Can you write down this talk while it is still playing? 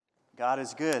God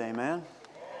is good, amen?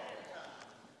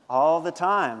 All the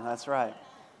time, that's right.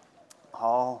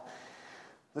 All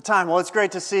the time. Well, it's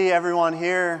great to see everyone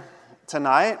here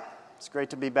tonight. It's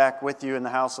great to be back with you in the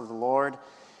house of the Lord.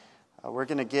 We're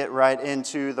going to get right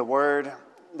into the Word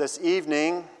this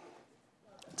evening.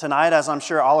 Tonight, as I'm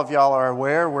sure all of y'all are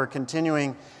aware, we're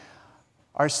continuing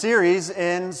our series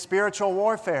in spiritual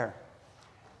warfare.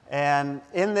 And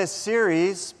in this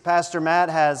series, Pastor Matt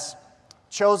has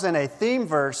chosen a theme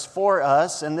verse for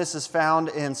us, and this is found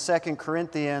in 2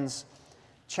 Corinthians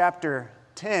chapter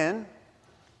 10,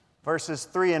 verses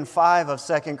 3 and 5 of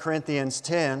 2 Corinthians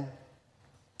 10.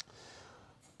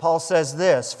 Paul says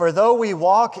this, "For though we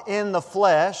walk in the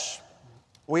flesh,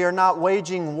 we are not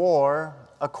waging war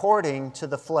according to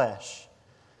the flesh."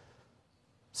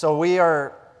 So we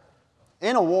are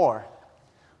in a war,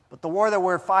 but the war that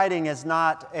we're fighting is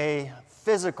not a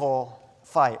physical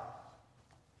fight.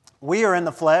 We are in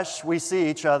the flesh. We see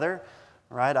each other,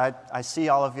 right? I see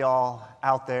all of y'all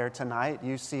out there tonight.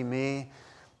 You see me.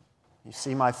 You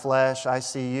see my flesh. I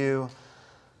see you.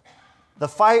 The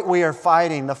fight we are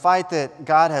fighting, the fight that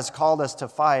God has called us to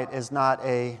fight, is not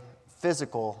a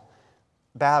physical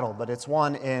battle, but it's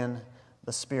one in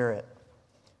the Spirit.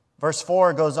 Verse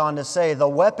 4 goes on to say, "The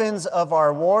weapons of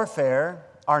our warfare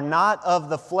are not of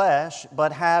the flesh,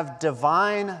 but have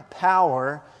divine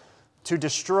power to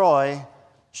destroy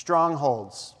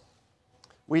strongholds.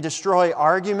 We destroy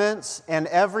arguments and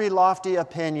every lofty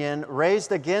opinion raised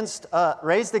against the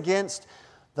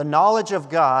knowledge of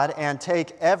God, and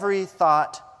take every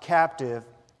thought captive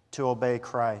to obey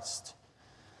Christ."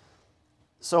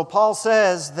 So Paul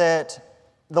says that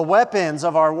the weapons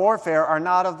of our warfare are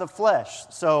not of the flesh.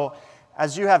 So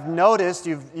as you have noticed,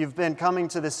 you've been coming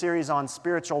to the series on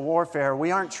spiritual warfare.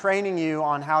 We aren't training you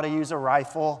on how to use a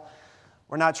rifle.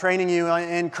 We're not training you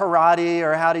in karate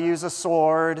or how to use a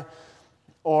sword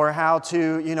or how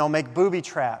to, make booby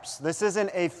traps. This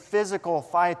isn't a physical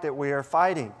fight that we are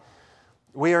fighting.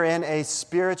 We are in a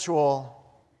spiritual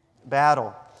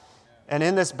battle. And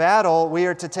in this battle, we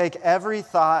are to take every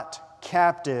thought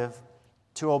captive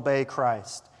to obey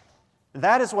Christ.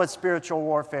 That is what spiritual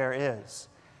warfare is.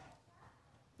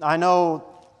 I know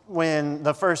when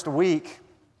the first week,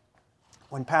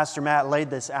 when Pastor Matt laid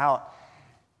this out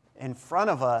in front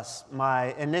of us,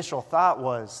 my initial thought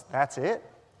was, that's it?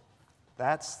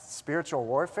 That's spiritual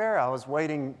warfare? I was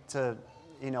waiting to,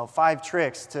 5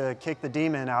 tricks to kick the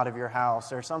demon out of your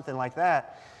house or something like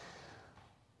that.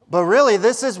 But really,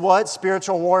 this is what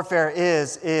spiritual warfare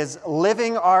is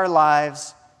living our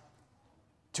lives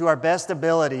to our best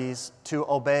abilities to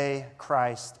obey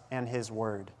Christ and His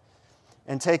Word,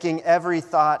 and taking every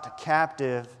thought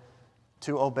captive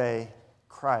to obey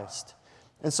Christ.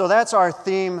 And so that's our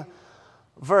theme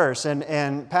verse.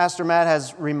 And Pastor Matt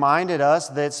has reminded us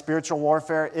that spiritual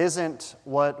warfare isn't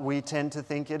what we tend to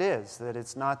think it is, that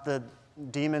it's not the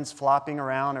demons flopping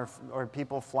around or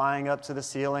people flying up to the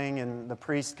ceiling and the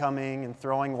priest coming and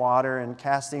throwing water and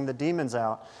casting the demons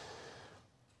out.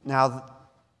 Now,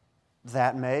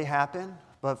 that may happen,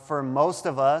 but for most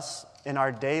of us in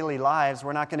our daily lives,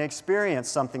 we're not going to experience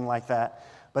something like that.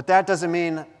 But that doesn't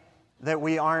mean that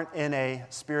we aren't in a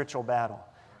spiritual battle.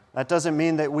 That doesn't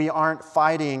mean that we aren't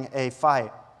fighting a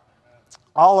fight.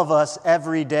 All of us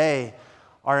every day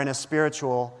are in a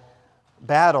spiritual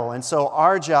battle. And so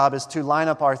our job is to line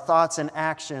up our thoughts and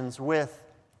actions with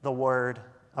the Word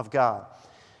of God.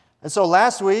 And so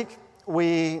last week,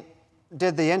 we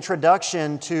did the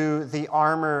introduction to the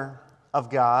armor of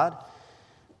God.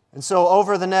 And so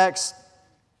over the next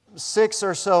 6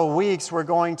 or so weeks, we're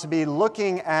going to be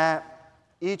looking at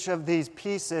each of these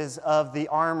pieces of the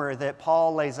armor that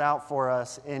Paul lays out for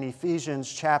us in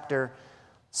Ephesians chapter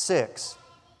 6.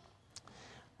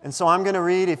 And so I'm going to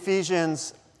read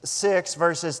Ephesians 6,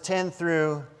 verses 10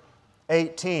 through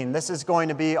 18. This is going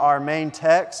to be our main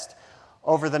text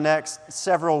over the next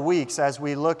several weeks as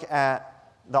we look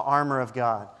at the armor of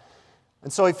God.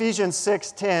 And so Ephesians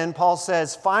 6:10, Paul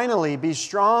says, "Finally, be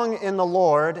strong in the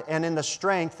Lord and in the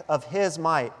strength of His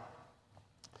might.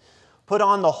 Put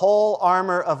on the whole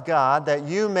armor of God, that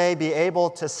you may be able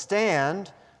to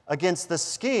stand against the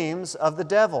schemes of the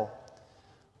devil.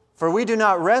 For we do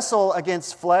not wrestle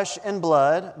against flesh and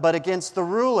blood, but against the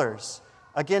rulers,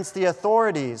 against the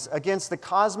authorities, against the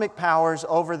cosmic powers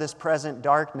over this present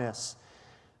darkness,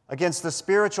 against the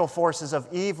spiritual forces of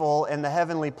evil in the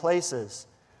heavenly places.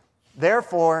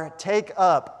 Therefore, take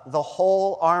up the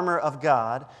whole armor of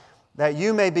God, that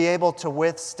you may be able to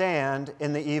withstand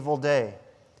in the evil day.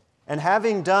 And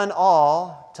having done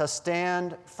all, to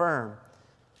stand firm.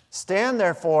 Stand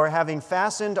therefore, having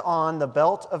fastened on the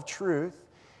belt of truth,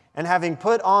 and having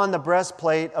put on the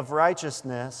breastplate of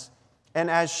righteousness, and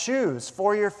as shoes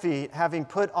for your feet, having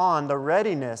put on the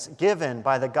readiness given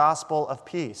by the gospel of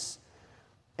peace.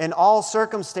 In all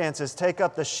circumstances, take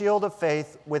up the shield of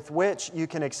faith with which you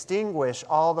can extinguish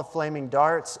all the flaming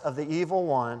darts of the evil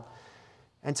one,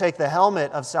 and take the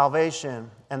helmet of salvation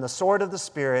and the sword of the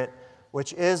Spirit,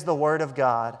 which is the word of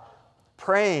God,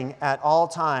 praying at all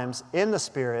times in the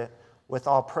Spirit with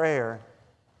all prayer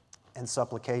and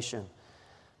supplication.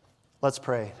 Let's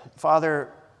pray.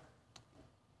 Father,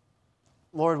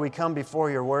 Lord, we come before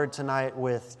your word tonight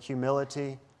with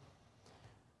humility,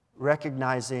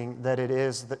 recognizing that it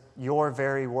is your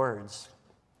very words.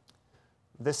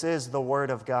 This is the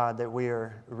word of God that we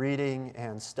are reading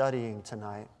and studying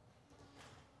tonight.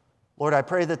 Lord, I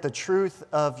pray that the truth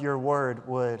of your word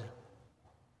would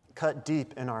cut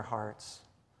deep in our hearts.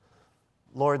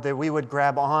 Lord, that we would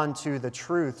grab on to the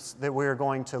truths that we are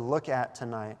going to look at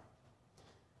tonight,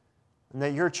 and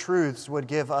that your truths would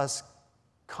give us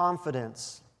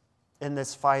confidence in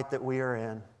this fight that we are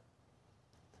in.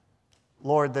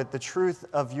 Lord, that the truth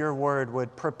of your word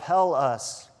would propel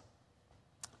us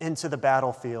into the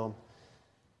battlefield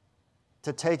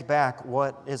to take back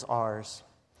what is ours.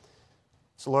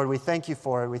 So, Lord, we thank you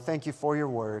for it. We thank you for your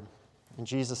word. In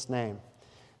Jesus' name,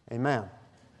 amen.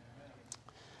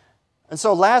 And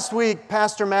so last week,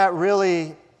 Pastor Matt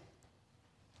really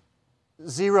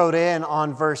zeroed in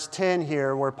on verse 10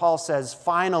 here, where Paul says,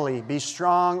 "Finally, be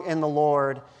strong in the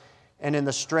Lord and in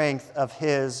the strength of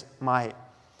his might."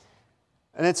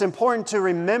 And it's important to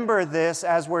remember this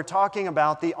as we're talking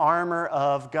about the armor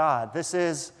of God. This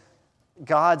is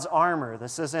God's armor.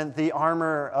 This isn't the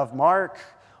armor of Mark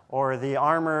or the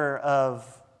armor of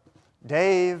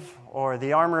Dave or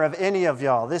the armor of any of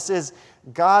y'all. This is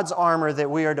God's armor that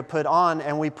we are to put on,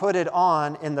 and we put it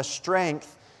on in the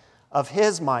strength of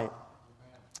his might,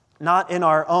 not in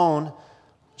our own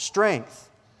strength.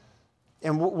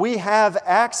 And we have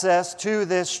access to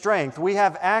this strength. We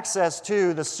have access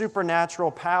to the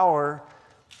supernatural power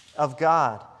of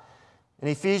God. In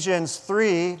Ephesians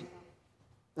 3,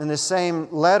 in the same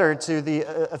letter to the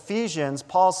Ephesians,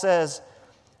 Paul says,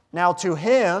 "Now to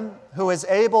him who is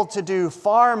able to do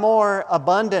far more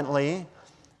abundantly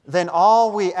than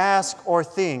all we ask or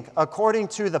think, according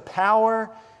to the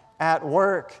power at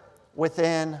work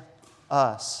within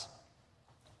us."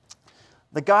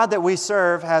 The God that we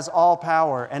serve has all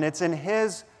power, and it's in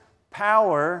his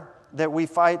power that we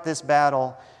fight this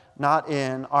battle, not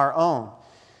in our own.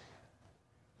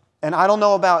 And I don't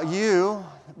know about you,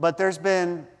 but there's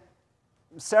been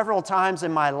several times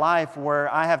in my life where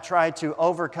I have tried to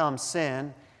overcome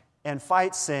sin and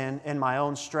fight sin in my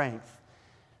own strength.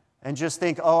 And just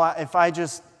think, if I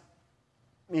just,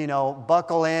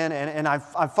 buckle in and I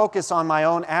focus on my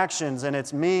own actions and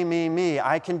it's me,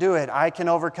 I can do it, I can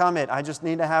overcome it, I just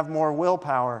need to have more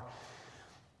willpower.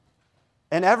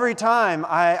 And every time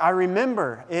I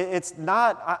remember, it's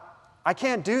not, I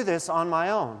can't do this on my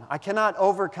own. I cannot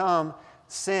overcome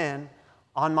sin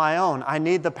on my own. I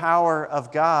need the power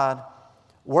of God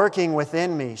working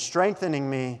within me, strengthening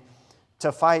me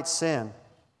to fight sin.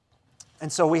 And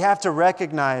so we have to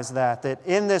recognize that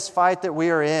in this fight that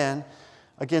we are in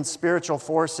against spiritual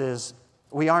forces,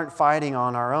 we aren't fighting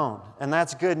on our own. And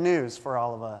that's good news for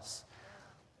all of us.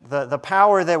 The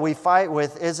power that we fight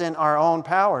with isn't our own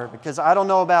power, because I don't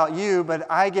know about you, but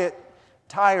I get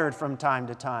tired from time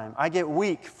to time. I get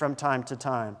weak from time to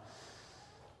time.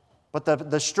 But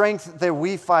the strength that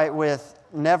we fight with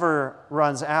never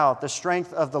runs out. The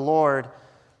strength of the Lord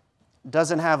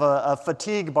doesn't have a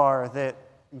fatigue bar that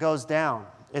goes down.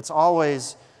 It's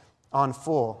always on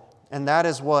full. And that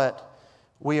is what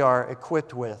we are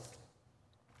equipped with.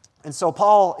 And so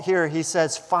Paul here, he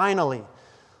says, finally.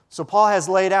 So Paul has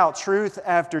laid out truth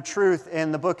after truth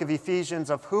in the book of Ephesians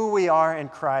of who we are in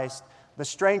Christ, the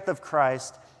strength of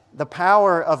Christ, the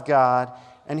power of God.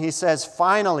 And he says,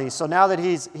 finally. So now that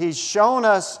he's shown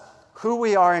us who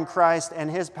we are in Christ and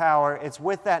his power, it's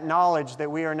with that knowledge that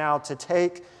we are now to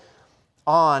take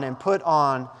on and put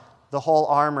on the whole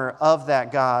armor of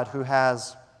that God who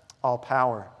has all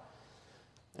power.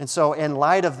 And so in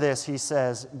light of this, he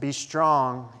says, be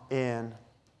strong in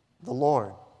the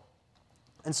Lord.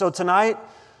 And so tonight,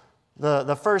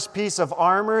 the first piece of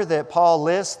armor that Paul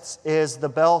lists is the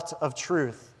belt of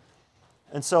truth.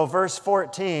 And so verse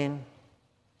 14,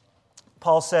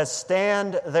 Paul says,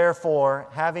 stand therefore,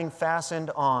 having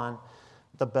fastened on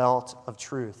the belt of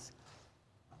truth.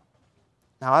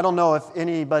 Now, I don't know if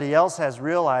anybody else has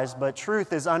realized, but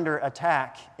truth is under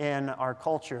attack in our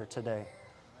culture today.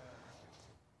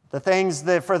 The things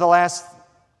that for the last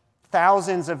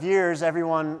thousands of years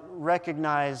everyone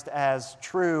recognized as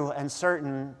true and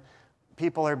certain,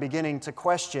 people are beginning to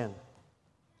question.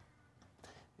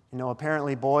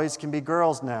 Apparently boys can be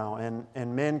girls now,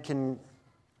 and men can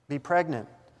be pregnant.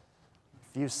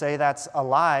 If you say that's a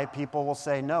lie, people will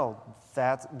say, no,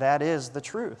 that is the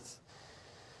truth.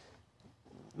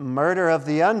 Murder of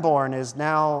the unborn is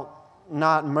now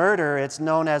not murder, it's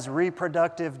known as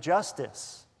reproductive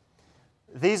justice.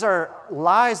 These are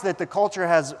lies that the culture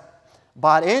has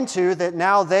bought into that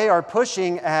now they are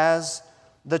pushing as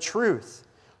the truth.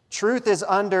 Truth is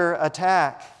under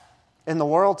attack in the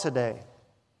world today.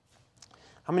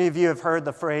 How many of you have heard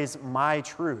the phrase, my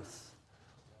truth?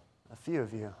 A few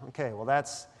of you. Okay, well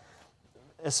that's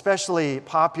especially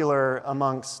popular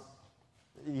amongst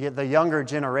the younger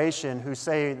generation who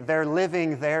say they're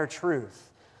living their truth.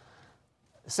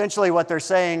 Essentially what they're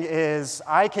saying is,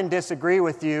 I can disagree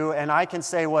with you and I can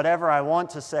say whatever I want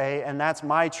to say, and that's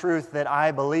my truth that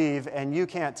I believe, and you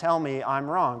can't tell me I'm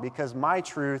wrong because my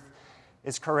truth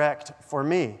is correct for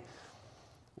me.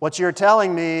 What you're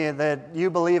telling me that you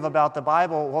believe about the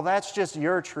Bible, well, that's just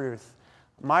your truth.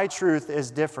 My truth is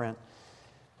different.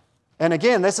 And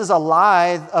again, this is a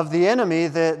lie of the enemy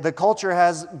that the culture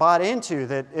has bought into,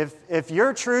 that if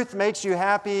your truth makes you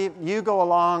happy, you go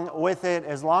along with it.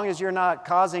 As long as you're not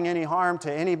causing any harm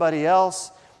to anybody else,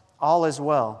 all is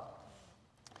well.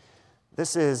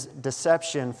 This is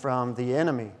deception from the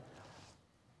enemy.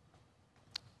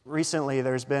 Recently,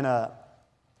 there's been a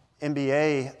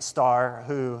NBA star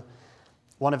who,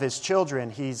 one of his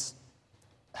children, he's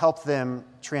helped them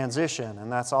transition,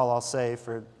 and that's all I'll say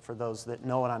for those that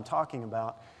know what I'm talking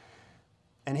about.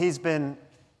 And he's been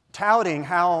touting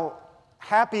how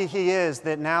happy he is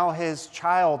that now his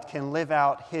child can live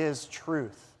out his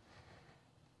truth.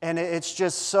 And it's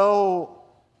just so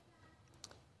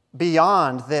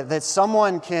beyond that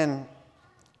someone can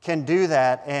do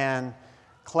that and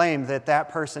claim that that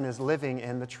person is living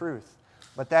in the truth.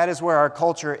 But that is where our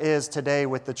culture is today,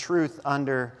 with the truth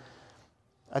under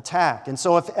attack. And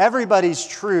so if everybody's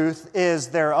truth is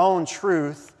their own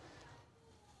truth,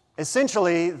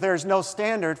 essentially there's no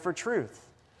standard for truth.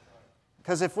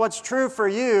 Because if what's true for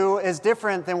you is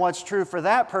different than what's true for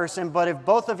that person, but if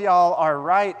both of y'all are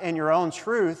right in your own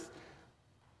truth,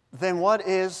 then what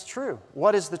is true?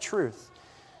 What is the truth?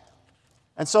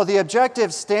 And so the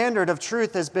objective standard of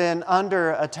truth has been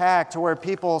under attack, to where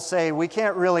people say we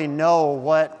can't really know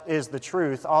what is the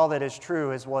truth. All that is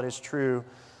true is what is true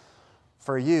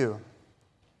for you.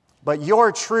 But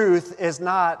your truth is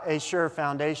not a sure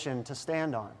foundation to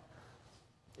stand on.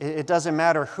 It doesn't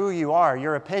matter who you are.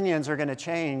 Your opinions are going to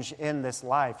change in this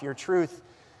life. Your truth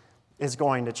is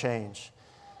going to change.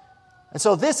 And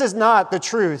so this is not the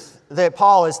truth that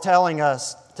Paul is telling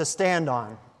us to stand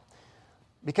on,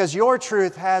 because your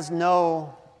truth has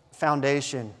no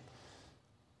foundation.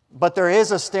 But there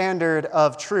is a standard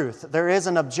of truth. There is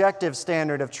an objective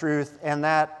standard of truth, and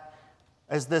that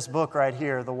is this book right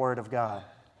here, the Word of God.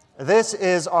 This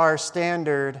is our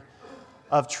standard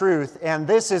of truth, and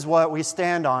this is what we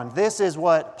stand on. This is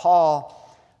what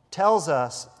Paul tells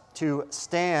us to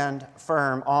stand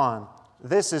firm on.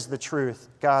 This is the truth,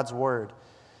 God's Word.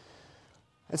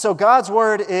 And so God's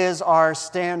Word is our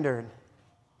standard.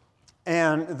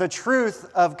 And the truth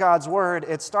of God's Word,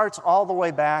 it starts all the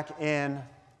way back in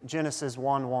Genesis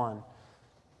 1:1,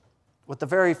 with the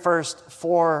very first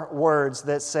 4 words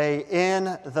that say, "In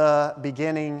the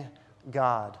beginning,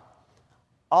 God."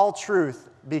 All truth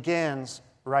begins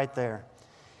right there.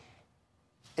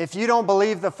 If you don't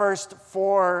believe the first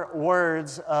 4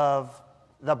 words of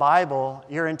the Bible,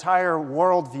 your entire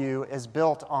worldview is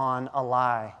built on a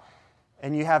lie,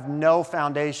 and you have no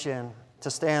foundation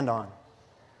to stand on.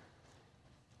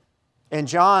 In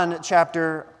John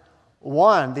chapter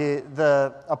 1,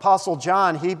 the Apostle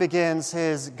John, he begins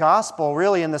his gospel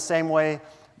really in the same way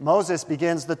Moses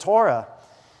begins the Torah.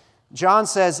 John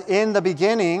says, "In the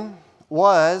beginning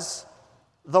was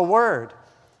the Word."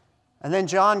 And then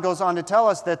John goes on to tell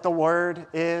us that the Word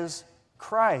is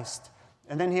Christ.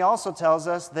 And then he also tells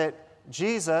us that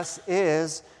Jesus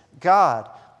is God.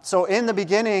 So in the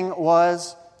beginning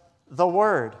was the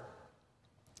Word.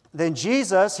 Then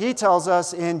Jesus, he tells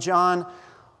us in John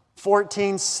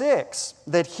 14:6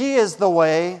 that he is the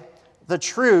way, the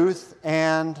truth,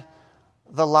 and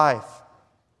the life.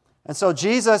 And so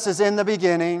Jesus is in the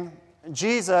beginning.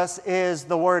 Jesus is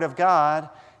the Word of God.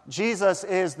 Jesus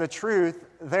is the truth.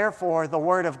 Therefore, the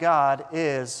Word of God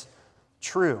is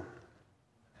true.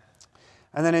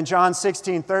 And then in John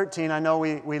 16:13, I know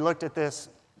we looked at this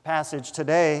passage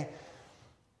today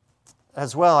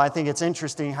as well. I think it's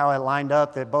interesting how it lined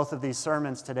up that both of these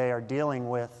sermons today are dealing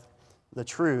with the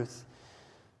truth.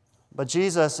 But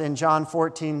Jesus in John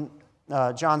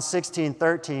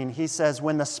 16:13, he says,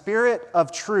 "When the Spirit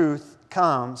of truth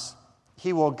comes,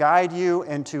 He will guide you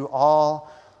into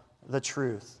all the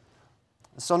truth.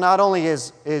 So not only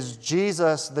is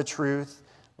Jesus the truth,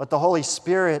 but the Holy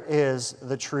Spirit is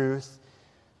the truth.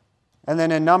 And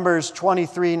then in Numbers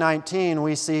 23:19,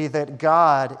 we see that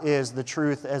God is the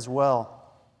truth as well.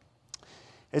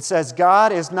 It says,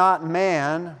 God is not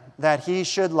man that he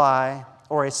should lie,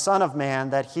 or a son of man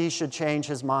that he should change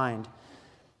his mind.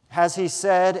 Has he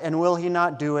said, and will he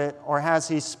not do it? Or has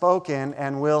he spoken,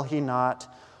 and will he not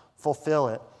fulfill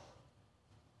it?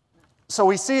 So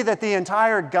we see that the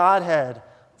entire Godhead,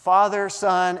 Father,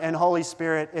 Son, and Holy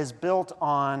Spirit, is built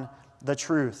on the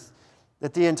truth.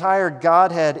 That the entire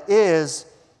Godhead is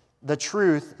the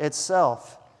truth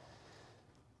itself.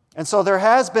 And so there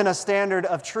has been a standard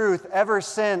of truth ever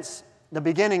since the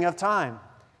beginning of time.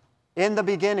 In the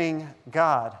beginning,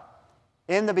 God.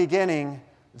 In the beginning,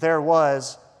 there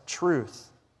was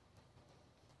truth.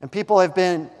 And people have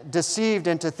been deceived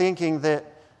into thinking that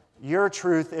your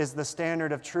truth is the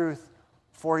standard of truth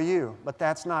for you. But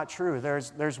that's not true.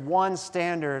 There's one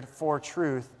standard for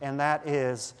truth, and that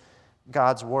is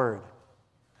God's Word.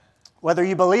 Whether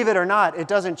you believe it or not, it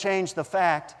doesn't change the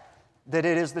fact that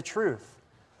it is the truth.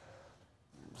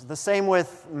 It's the same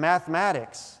with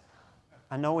mathematics.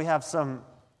 I know we have some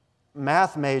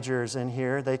math majors in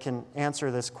here. They can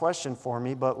answer this question for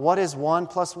me, but what is 1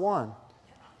 plus 1?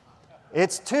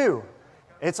 It's 2.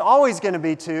 It's always going to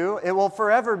be 2. It will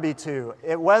forever be 2.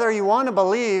 Whether you want to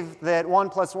believe that 1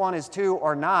 plus 1 is 2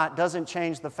 or not doesn't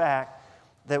change the fact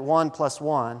that 1 plus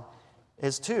 1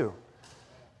 is 2.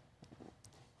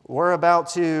 We're about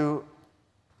to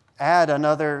add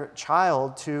another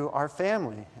child to our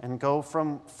family and go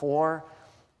from 4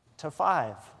 to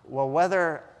 5. Well,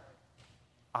 whether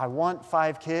I want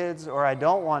 5 kids or I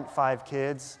don't want 5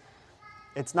 kids,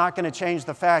 it's not going to change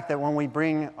the fact that when we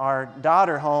bring our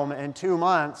daughter home in 2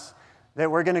 months, that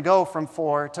we're going to go from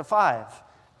 4 to 5.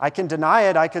 I can deny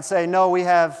it. I could say, no, we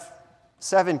have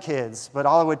 7 kids. But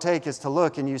all it would take is to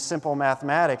look and use simple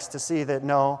mathematics to see that,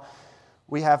 no,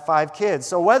 we have 5 kids.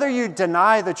 So whether you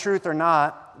deny the truth or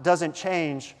not doesn't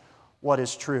change what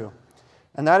is true.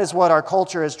 And that is what our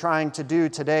culture is trying to do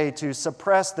today, to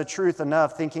suppress the truth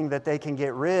enough, thinking that they can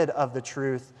get rid of the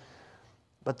truth.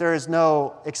 But there is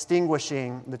no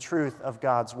extinguishing the truth of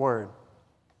God's Word.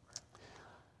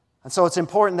 And so it's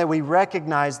important that we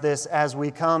recognize this as we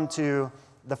come to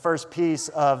the first piece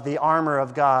of the armor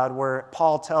of God, where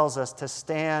Paul tells us to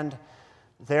stand,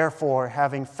 therefore,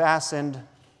 having fastened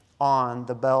on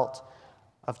the belt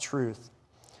of truth.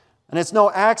 And it's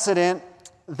no accident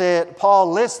that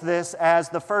Paul lists this as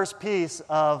the first piece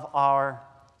of our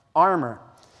armor.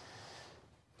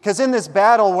 Because in this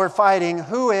battle we're fighting,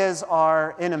 who is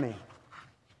our enemy?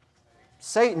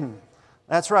 Satan.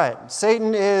 That's right.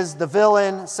 Satan is the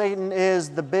villain. Satan is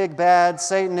the big bad.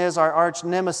 Satan is our arch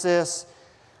nemesis.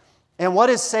 And what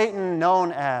is Satan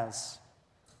known as?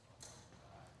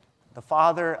 The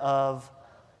father of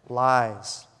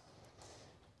lies.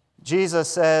 Jesus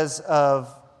says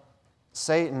of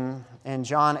Satan in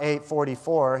John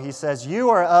 8:44, he says, "You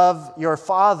are of your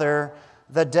father,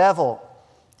 the devil,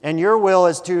 and your will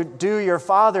is to do your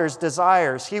father's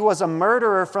desires. He was a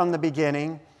murderer from the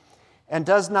beginning and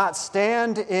does not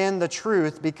stand in the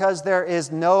truth because there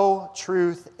is no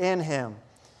truth in him.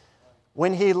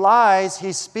 When he lies,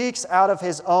 he speaks out of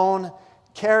his own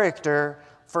character,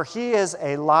 for he is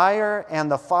a liar and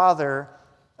the father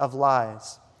of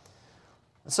lies."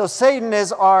 So Satan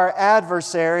is our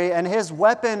adversary, and his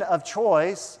weapon of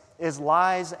choice is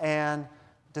lies and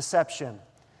deception.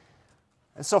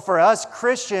 And so for us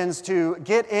Christians to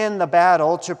get in the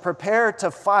battle, to prepare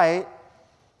to fight,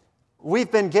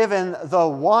 we've been given the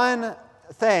one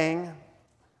thing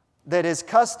that is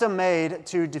custom made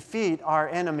to defeat our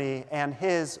enemy and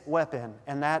his weapon,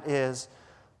 and that is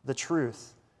the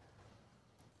truth.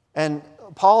 And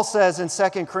Paul says in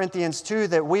 2 Corinthians 2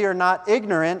 that we are not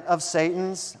ignorant of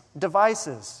Satan's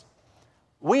devices.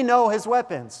 We know his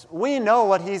weapons. We know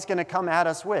what he's going to come at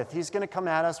us with. He's going to come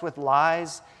at us with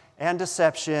lies and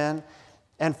deception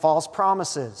and false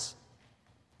promises.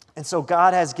 And so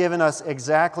God has given us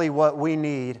exactly what we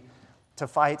need to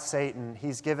fight Satan.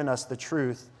 He's given us the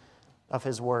truth of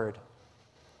his word.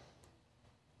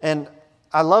 And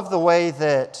I love the way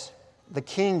that the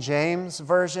King James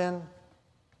Version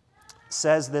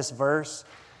says this verse.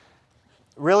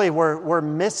 Really, we're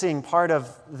missing part of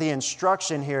the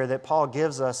instruction here that Paul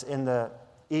gives us in the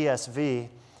ESV.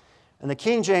 In the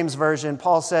King James Version,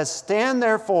 Paul says, "Stand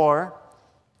therefore,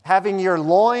 having your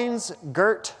loins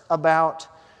girt about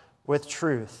with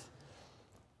truth."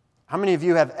 How many of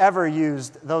you have ever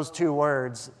used those two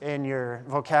words in your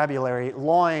vocabulary,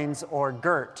 loins or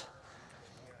girt?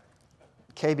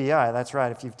 KBI, that's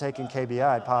right, if you've taken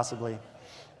KBI, possibly.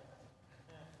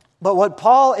 But what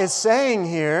Paul is saying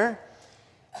here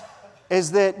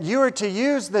is that you are to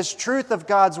use this truth of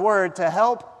God's Word to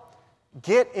help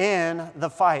get in the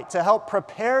fight, to help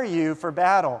prepare you for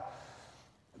battle.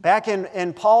 Back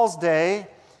in Paul's day,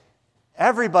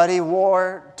 everybody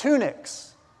wore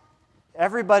tunics.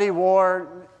 Everybody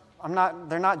wore,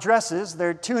 they're not dresses,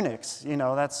 they're tunics. You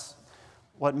know, that's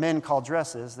what men call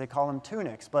dresses. They call them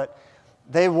tunics. But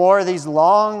they wore these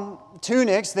long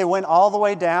tunics. They went all the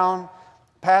way down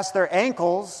past their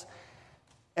ankles.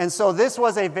 And so this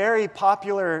was a very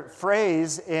popular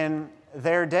phrase in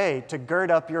their day, to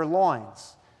gird up your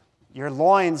loins. Your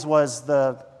loins was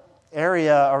the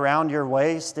area around your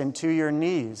waist and to your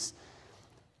knees.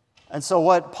 And so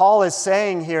what Paul is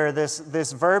saying here,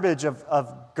 this verbiage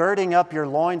of girding up your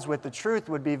loins with the truth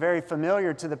would be very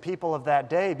familiar to the people of that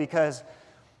day, because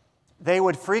they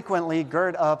would frequently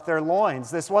gird up their loins.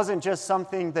 This wasn't just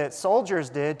something that soldiers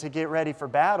did to get ready for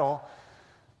battle,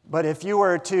 but if you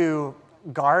were to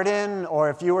garden, or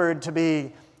if you were to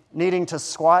be needing to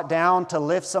squat down to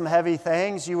lift some heavy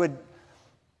things, you would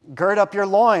gird up your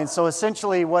loins. So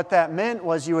essentially what that meant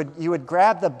was you would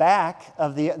grab the back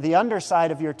of the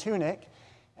underside of your tunic,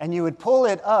 and you would pull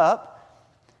it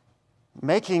up,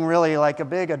 making really like a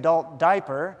big adult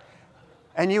diaper,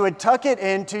 and you would tuck it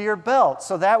into your belt.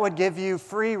 So that would give you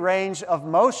free range of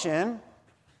motion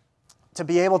to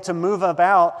be able to move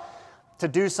about, to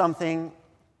do something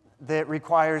that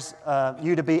requires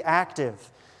you to be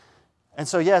active. And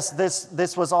so yes,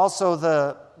 this was also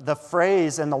the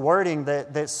phrase and the wording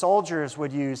that soldiers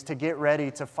would use to get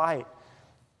ready to fight.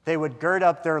 They would gird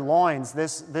up their loins.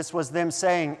 This was them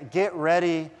saying, get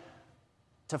ready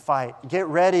to fight. Get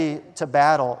ready to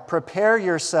battle. Prepare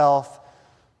yourself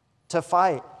to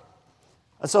fight.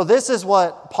 And so this is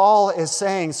what Paul is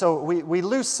saying. So we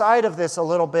lose sight of this a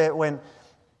little bit when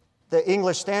the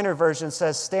English Standard Version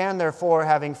says, stand therefore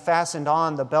having fastened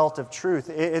on the belt of truth.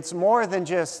 It's more than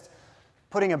just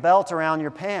putting a belt around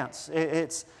your pants.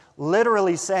 It's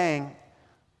literally saying,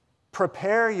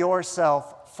 prepare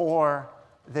yourself for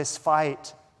this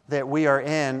fight that we are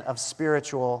in of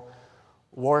spiritual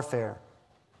warfare.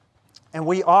 And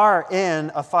we are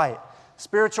in a fight.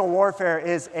 Spiritual warfare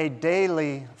is a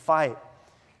daily fight.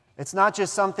 It's not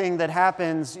just something that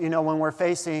happens, when we're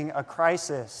facing a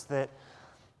crisis, that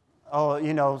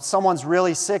someone's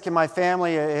really sick in my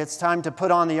family, it's time to put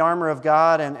on the armor of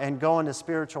God and go into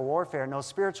spiritual warfare. No,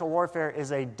 spiritual warfare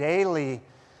is a daily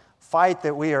fight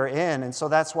that we are in. And so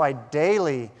that's why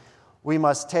daily we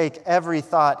must take every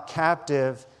thought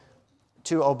captive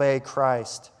to obey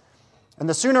Christ. And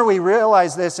the sooner we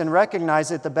realize this and recognize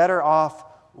it, the better off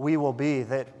we will be,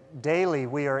 that daily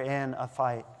we are in a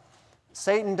fight.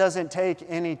 Satan doesn't take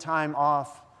any time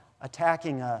off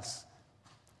attacking us.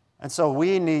 And so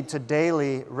we need to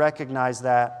daily recognize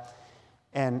that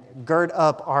and gird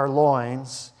up our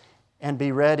loins and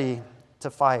be ready to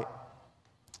fight.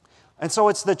 And so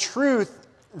it's the truth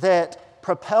that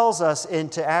propels us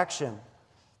into action.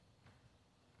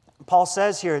 Paul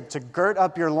says here to gird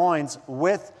up your loins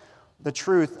with the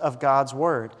truth of God's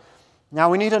Word. Now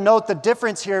we need to note the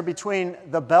difference here between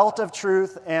the belt of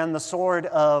truth and the sword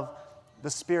of the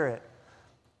Spirit.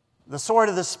 The sword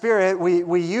of the Spirit,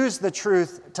 we use the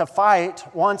truth to fight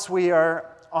once we are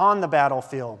on the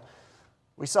battlefield.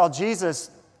 We saw Jesus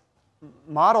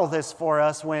model this for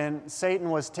us when Satan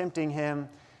was tempting him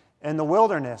in the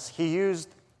wilderness. He used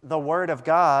the Word of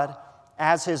God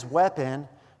as his weapon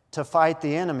to fight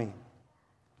the enemy.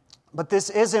 But this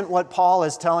isn't what Paul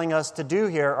is telling us to do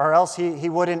here, or else he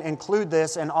wouldn't include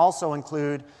this and also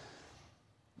include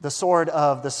the sword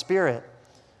of the Spirit.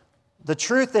 The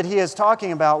truth that he is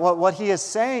talking about, what he is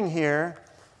saying here,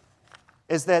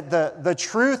 is that the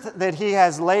truth that he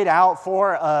has laid out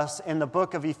for us in the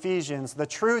book of Ephesians, the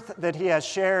truth that he has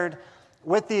shared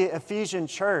with the Ephesian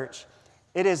church,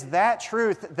 it is that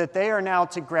truth that they are now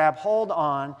to grab hold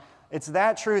on. It's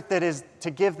that truth that is to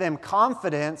give them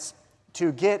confidence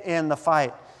to get in the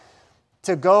fight,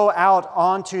 to go out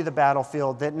onto the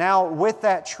battlefield. That now with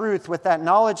that truth, with that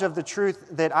knowledge of the truth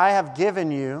that I have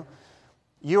given you,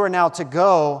 you are now to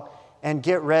go and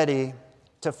get ready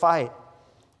to fight.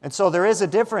 And so there is a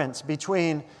difference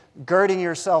between girding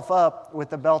yourself up with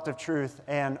the belt of truth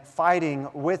and fighting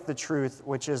with the truth,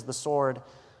 which is the sword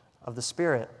of the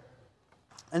Spirit.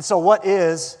 And so what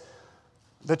is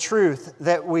the truth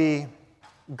that we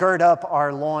gird up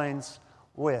our loins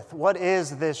with? What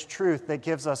is this truth that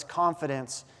gives us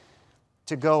confidence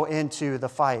to go into the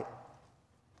fight?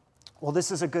 Well, this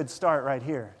is a good start right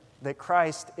here, that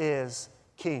Christ is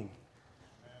King.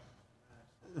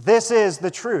 This is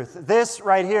the truth. This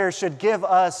right here should give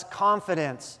us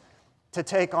confidence to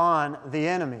take on the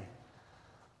enemy.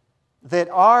 That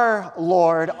our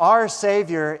Lord, our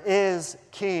Savior, is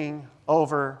King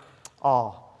over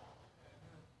all.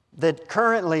 That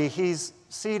currently He's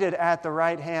seated at the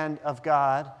right hand of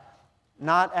God,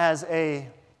 not as a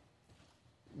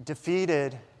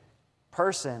defeated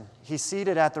person. He's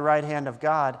seated at the right hand of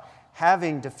God,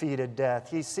 having defeated death.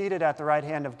 He's seated at the right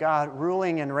hand of God,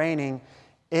 ruling and reigning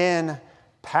in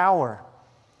power.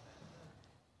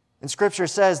 And Scripture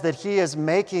says that He is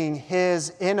making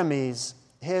His enemies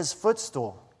His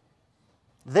footstool.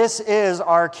 This is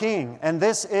our King, and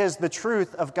this is the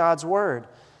truth of God's Word.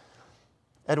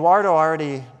 Eduardo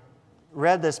already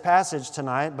read this passage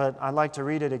tonight, but I'd like to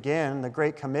read it again, the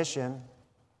Great Commission,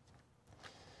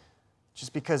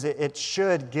 just because it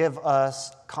should give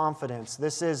us confidence.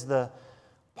 This is the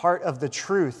part of the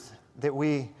truth that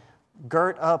we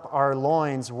girt up our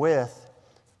loins with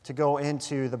to go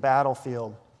into the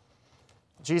battlefield.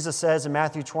 Jesus says in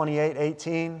Matthew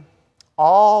 28:18,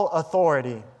 all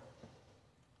authority.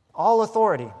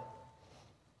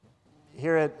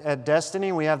 Here at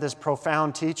Destiny, we have this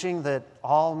profound teaching that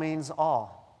all means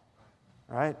all,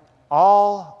 right?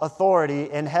 All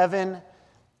authority in heaven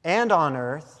and on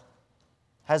earth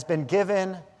has been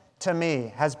given to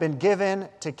me, has been given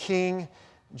to King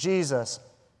Jesus.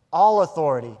 All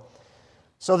authority.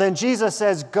 So then Jesus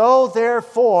says, go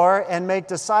therefore and make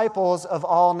disciples of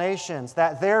all nations.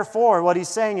 That therefore, what He's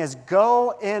saying is,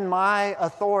 go in my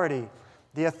authority.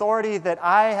 The authority that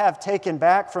I have taken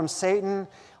back from Satan,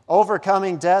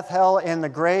 overcoming death, hell, and the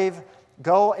grave.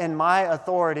 Go in my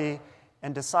authority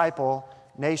and disciple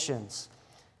nations.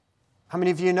 How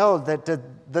many of you know that the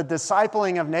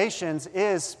discipling of nations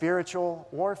is spiritual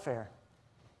warfare?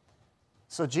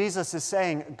 So Jesus is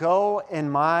saying, go in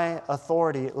my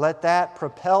authority. Let that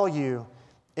propel you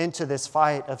into this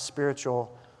fight of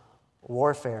spiritual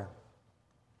warfare.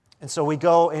 And so we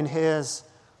go in His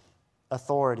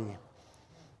authority.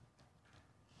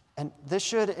 And this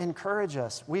should encourage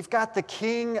us. We've got the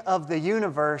King of the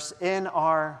universe in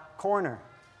our corner.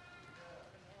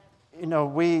 You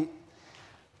know,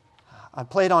 I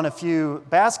played on a few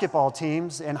basketball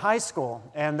teams in high school,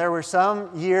 and there were some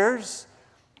years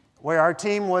where our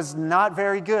team was not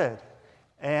very good,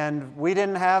 and we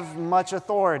didn't have much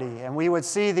authority, and we would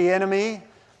see the enemy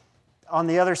on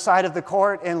the other side of the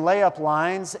court in layup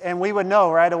lines, and we would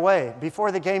know right away,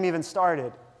 before the game even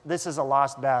started, this is a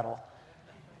lost battle.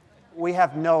 We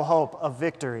have no hope of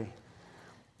victory.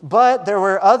 But there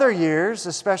were other years,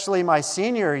 especially my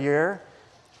senior year,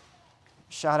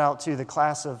 shout out to the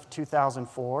class of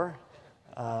 2004,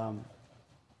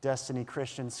 Destiny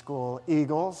Christian School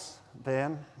Eagles,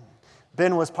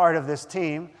 Ben was part of this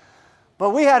team.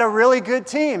 But we had a really good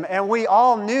team, and we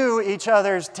all knew each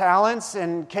other's talents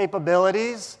and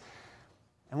capabilities.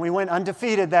 And we went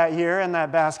undefeated that year in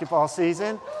that basketball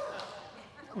season.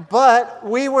 But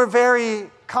we were very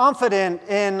confident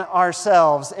in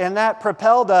ourselves, and that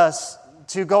propelled us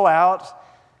to go out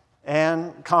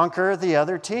and conquer the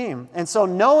other team. And so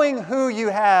knowing who you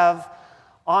have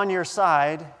on your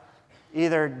side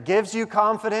either gives you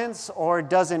confidence or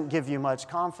doesn't give you much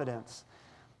confidence.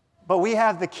 But we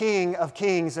have the King of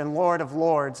Kings and Lord of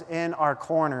Lords in our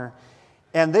corner.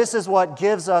 And this is what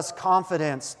gives us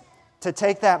confidence to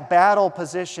take that battle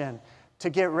position, to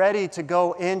get ready to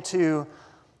go into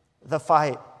the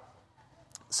fight.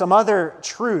 Some other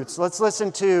truths. Let's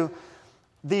listen to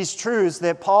these truths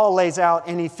that Paul lays out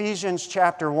in Ephesians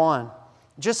chapter 1.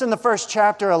 Just in the first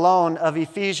chapter alone of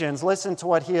Ephesians, listen to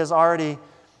what he has already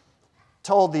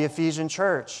told the Ephesian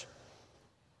church.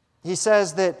 He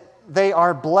says that they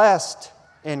are blessed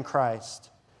in Christ.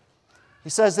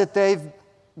 He says that they've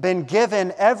been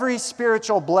given every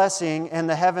spiritual blessing in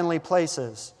the heavenly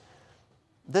places.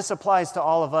 This applies to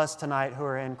all of us tonight who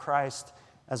are in Christ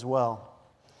as well.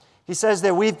 He says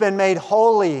that we've been made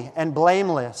holy and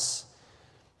blameless.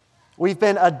 We've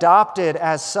been adopted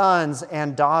as sons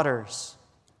and daughters.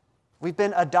 We've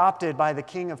been adopted by the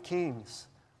King of Kings.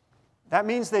 That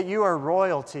means that you are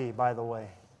royalty, by the way.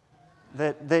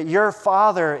 That your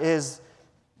Father is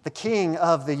the King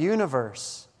of the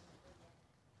universe.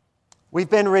 We've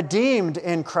been redeemed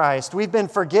in Christ. We've been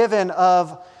forgiven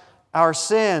of our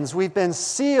sins. We've been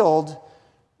sealed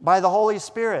by the Holy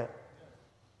Spirit.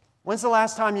 When's the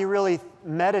last time you really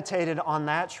meditated on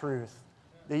that truth?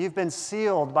 That you've been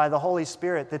sealed by the Holy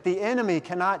Spirit, that the enemy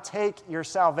cannot take your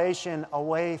salvation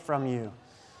away from you.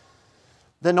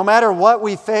 That no matter what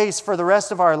we face for the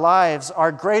rest of our lives,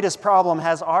 our greatest problem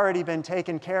has already been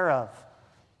taken care of.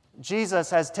 Jesus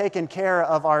has taken care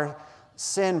of our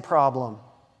sin problem.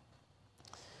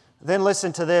 Then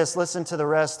listen to this. Listen to the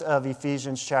rest of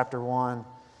Ephesians chapter 1.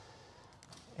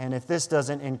 And if this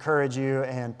doesn't encourage you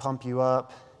and pump you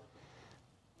up,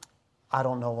 I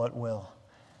don't know what will.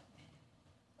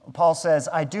 Paul says,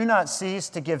 I do not cease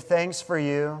to give thanks for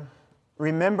you,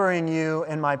 remembering you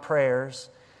in my prayers,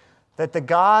 that the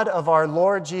God of our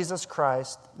Lord Jesus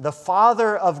Christ, the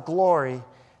Father of glory,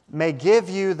 may give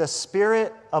you the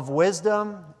spirit of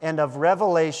wisdom and of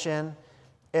revelation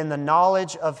in the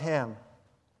knowledge of Him,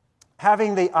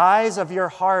 having the eyes of your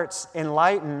hearts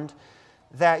enlightened,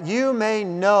 that you may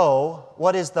know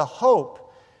what is the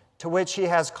hope to which He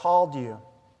has called you,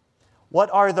 what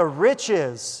are the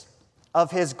riches of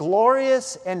His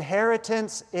glorious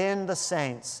inheritance in the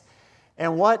saints,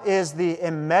 and what is the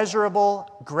immeasurable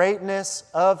greatness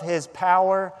of His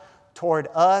power toward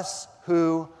us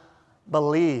who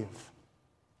believe.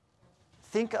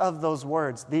 Think of those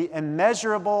words, the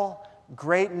immeasurable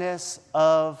greatness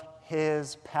of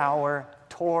His power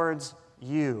towards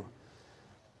you.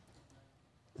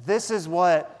 This is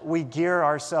what we gear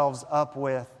ourselves up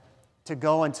with to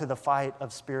go into the fight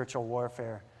of spiritual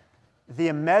warfare. The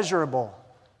immeasurable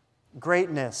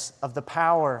greatness of the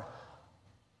power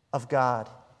of God.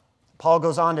 Paul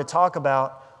goes on to talk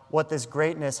about what this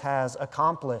greatness has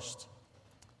accomplished.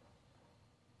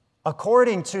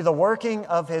 According to the working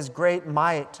of His great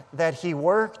might that He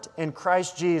worked in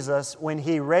Christ Jesus when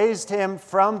He raised Him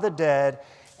from the dead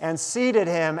and seated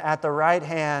Him at the right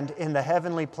hand in the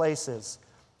heavenly places,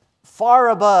 far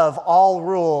above all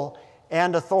rule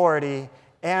and authority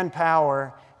and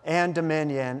power and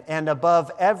dominion, and above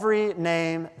every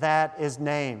name that is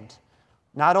named,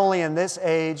 not only in this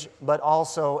age, but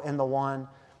also in the one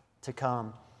to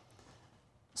come.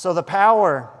 So the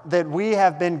power that we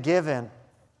have been given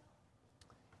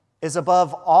is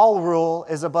above all rule,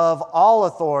 is above all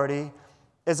authority,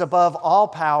 is above all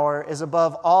power, is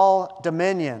above all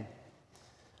dominion.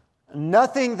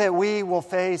 Nothing that we will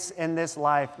face in this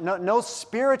life, no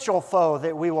spiritual foe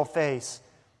that we will face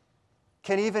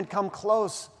can even come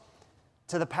close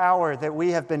to the power that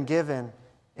we have been given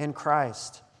in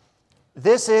Christ.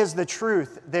 This is the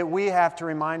truth that we have to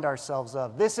remind ourselves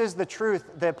of. This is the truth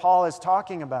that Paul is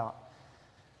talking about.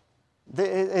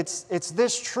 It's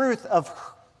this truth of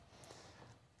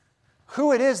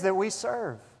who it is that we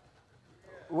serve.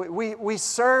 We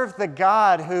serve the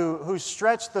God who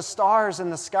stretched the stars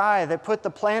in the sky, that put the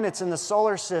planets in the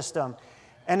solar system.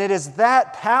 And it is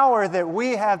that power that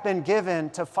we have been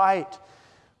given to fight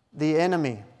the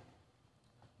enemy.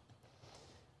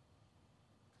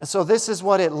 And so this is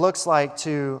what it looks like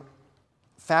to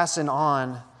fasten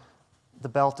on the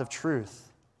belt of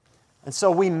truth. And so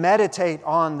we meditate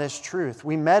on this truth.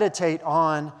 We meditate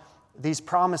on these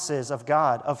promises of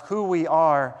God, of who we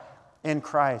are in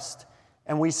Christ.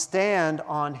 And we stand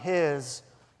on His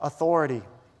authority.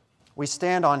 We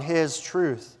stand on His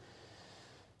truth.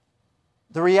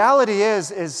 The reality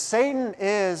is Satan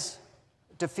is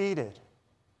defeated.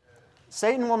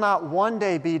 Satan will not one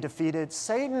day be defeated.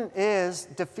 Satan is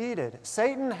defeated.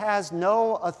 Satan has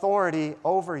no authority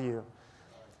over you.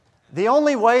 The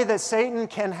only way that Satan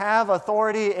can have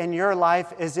authority in your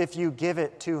life is if you give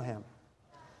it to him.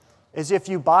 Is if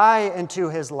you buy into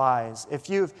his lies. If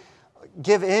you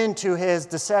give in to his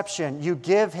deception, you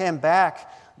give him back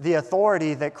the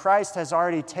authority that Christ has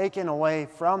already taken away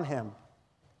from him.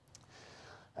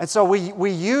 And so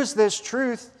we use this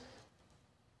truth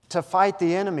to fight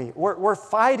the enemy. We're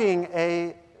fighting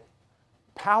a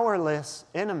powerless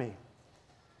enemy.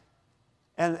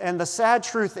 And the sad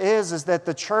truth is that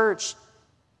the church,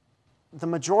 the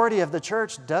majority of the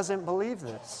church doesn't believe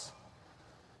this.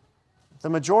 The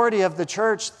majority of the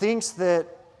church thinks that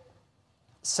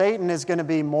Satan is going to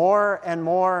be more and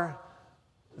more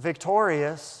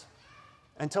victorious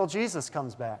until Jesus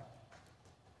comes back.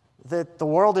 That the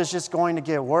world is just going to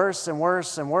get worse and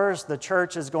worse and worse. The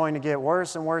church is going to get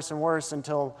worse and worse and worse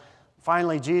until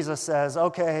finally Jesus says,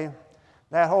 okay,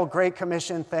 that whole Great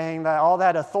Commission thing, all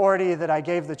that authority that I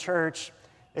gave the church,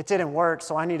 it didn't work,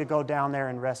 so I need to go down there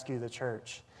and rescue the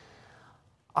church.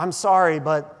 I'm sorry,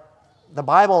 but the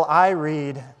Bible I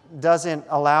read doesn't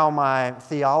allow my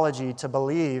theology to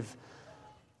believe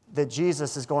that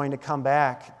Jesus is going to come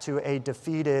back to a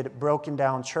defeated, broken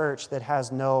down church that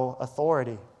has no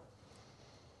authority.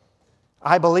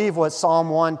 I believe what Psalm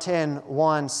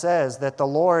 110:1 says, that the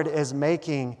Lord is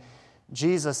making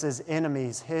Jesus'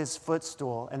 enemies His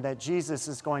footstool, and that Jesus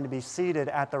is going to be seated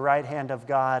at the right hand of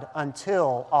God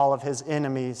until all of His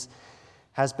enemies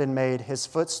has been made His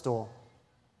footstool.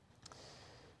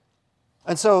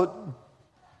 And so,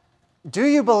 do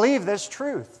you believe this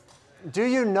truth? Do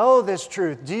you know this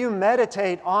truth? Do you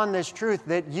meditate on this truth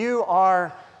that you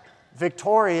are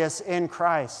victorious in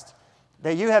Christ,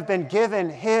 that you have been given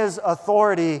His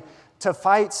authority to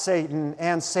fight Satan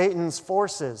and Satan's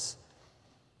forces,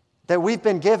 that we've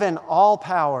been given all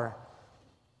power.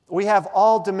 We have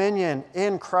all dominion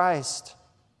in Christ.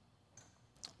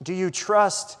 Do you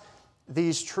trust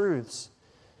these truths?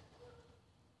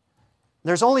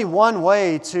 There's only one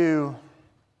way to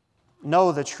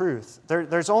know the truth.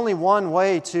 There's only one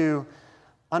way to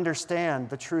understand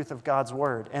the truth of God's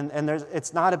Word. And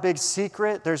it's not a big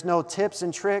secret. There's no tips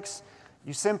and tricks.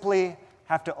 You simply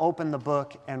have to open the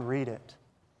book and read it.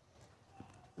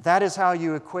 That is how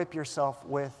you equip yourself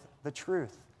with the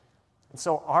truth. And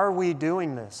so are we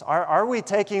doing this? Are we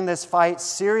taking this fight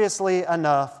seriously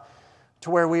enough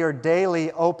to where we are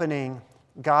daily opening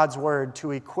God's Word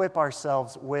to equip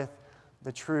ourselves with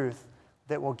the truth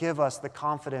that will give us the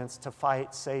confidence to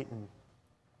fight Satan?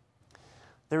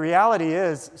 The reality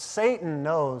is, Satan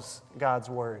knows God's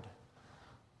Word.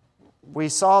 We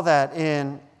saw that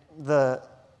in the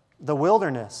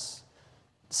wilderness.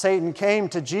 Satan came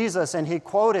to Jesus and he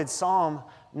quoted Psalm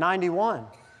 91.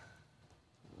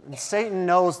 And Satan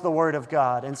knows the Word of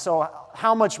God. And so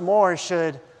how much more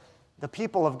should the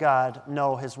people of God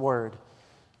know His Word?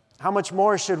 How much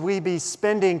more should we be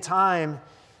spending time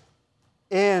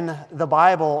in the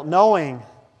Bible knowing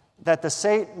that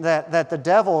the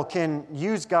devil can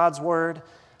use God's Word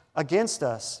against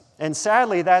us? And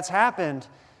sadly, that's happened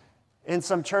in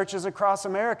some churches across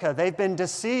America. They've been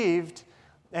deceived,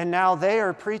 and now they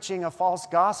are preaching a false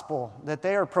gospel that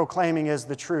they are proclaiming as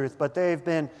the truth, but they've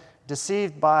been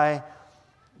deceived by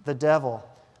the devil.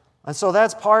 And so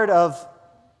that's part of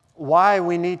why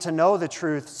we need to know the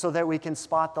truth, so that we can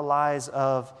spot the lies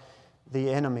of the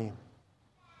enemy.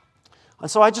 And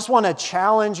so I just want to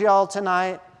challenge y'all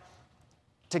tonight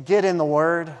to get in the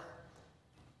Word,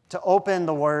 to open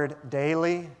the Word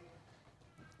daily,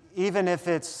 even if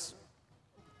it's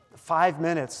 5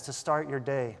 minutes to start your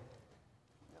day.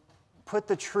 Put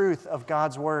the truth of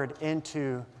God's Word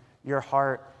into your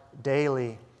heart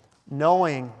daily,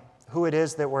 knowing who it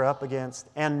is that we're up against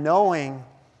and knowing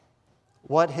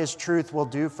what His truth will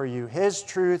do for you. His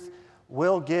truth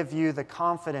will give you the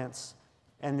confidence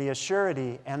and the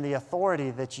assurity and the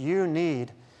authority that you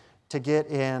need to get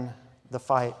in the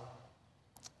fight.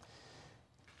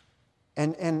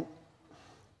 And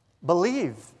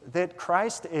believe that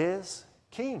Christ is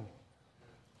King.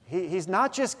 He's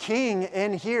not just King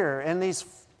in here, in these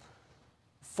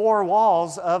four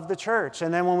walls of the church.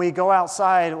 And then when we go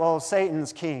outside, well,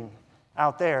 Satan's king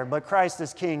out there, but Christ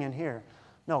is King in here.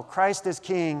 No, Christ is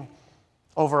King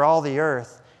over all the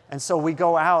earth. And so we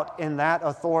go out in that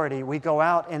authority. We go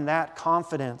out in that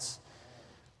confidence.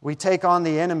 We take on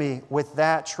the enemy with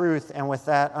that truth and with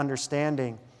that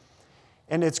understanding.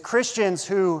 And it's Christians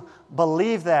who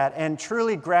believe that and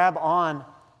truly grab on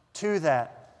to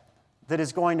that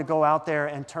is going to go out there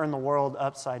and turn the world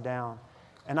upside down.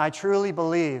 And I truly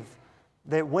believe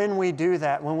that when we do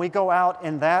that, when we go out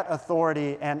in that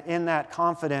authority and in that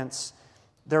confidence,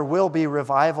 there will be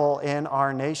revival in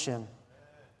our nation,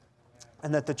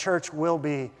 and that the church will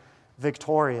be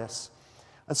victorious.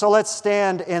 And so let's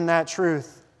stand in that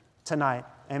truth tonight.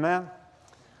 Amen?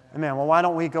 Amen. Well, why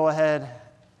don't we go ahead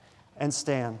and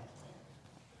stand?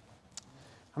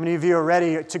 How many of you are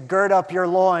ready to gird up your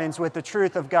loins with the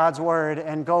truth of God's Word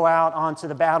and go out onto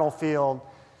the battlefield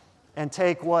and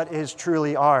take what is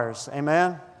truly ours?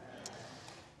 Amen?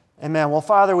 Amen. Well,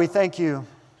 Father, we thank you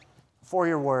for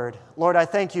your Word. Lord, I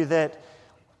thank you that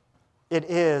it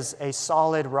is a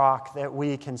solid rock that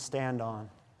we can stand on.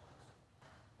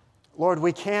 Lord,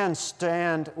 we can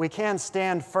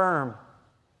stand firm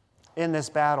in this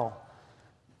battle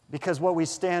because what we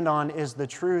stand on is the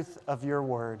truth of your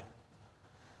Word.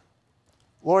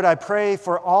 Lord, I pray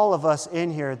for all of us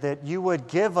in here that you would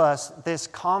give us this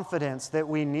confidence that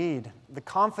we need, the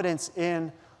confidence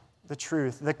in the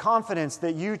truth, the confidence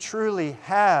that you truly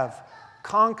have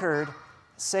conquered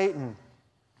Satan,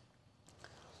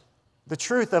 the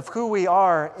truth of who we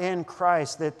are in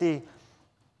Christ, that the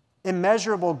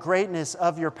immeasurable greatness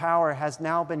of your power has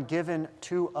now been given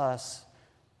to us,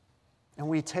 and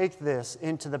we take this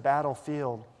into the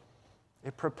battlefield.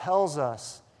 It propels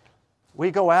us. We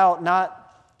go out not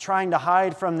trying to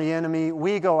hide from the enemy.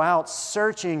 We go out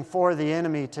searching for the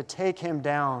enemy to take him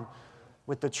down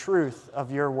with the truth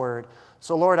of your word.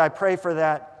 So, Lord, I pray for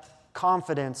that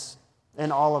confidence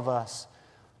in all of us.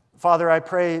 Father, I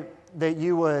pray that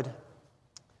you would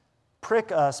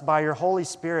prick us by your Holy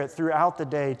Spirit throughout the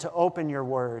day to open your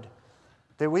word,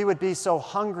 that we would be so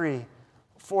hungry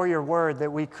for your word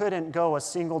that we couldn't go a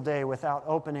single day without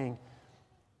opening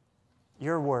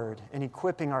your word and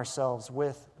equipping ourselves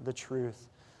with the truth.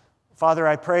 Father,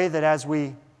 I pray that as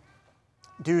we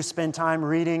do spend time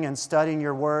reading and studying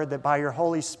your word, that by your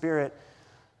Holy Spirit,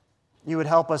 you would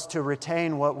help us to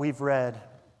retain what we've read.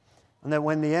 And that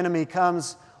when the enemy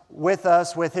comes with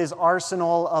us with his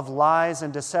arsenal of lies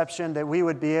and deception, that we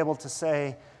would be able to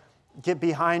say, "Get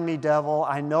behind me, devil.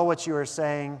 I know what you are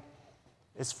saying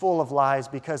is full of lies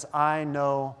because I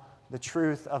know the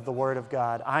truth of the Word of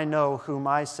God. I know who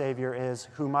my Savior is,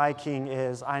 who my King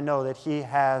is. I know that He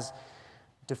has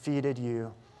defeated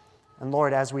you." And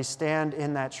Lord, as we stand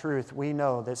in that truth, we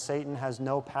know that Satan has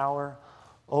no power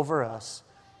over us.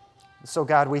 So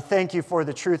God, we thank you for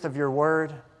the truth of your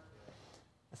Word.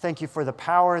 Thank you for the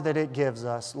power that it gives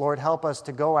us. Lord, help us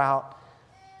to go out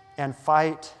and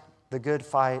fight the good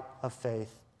fight of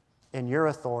faith in your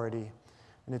authority.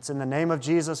 And it's in the name of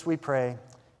Jesus we pray.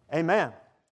 Amen.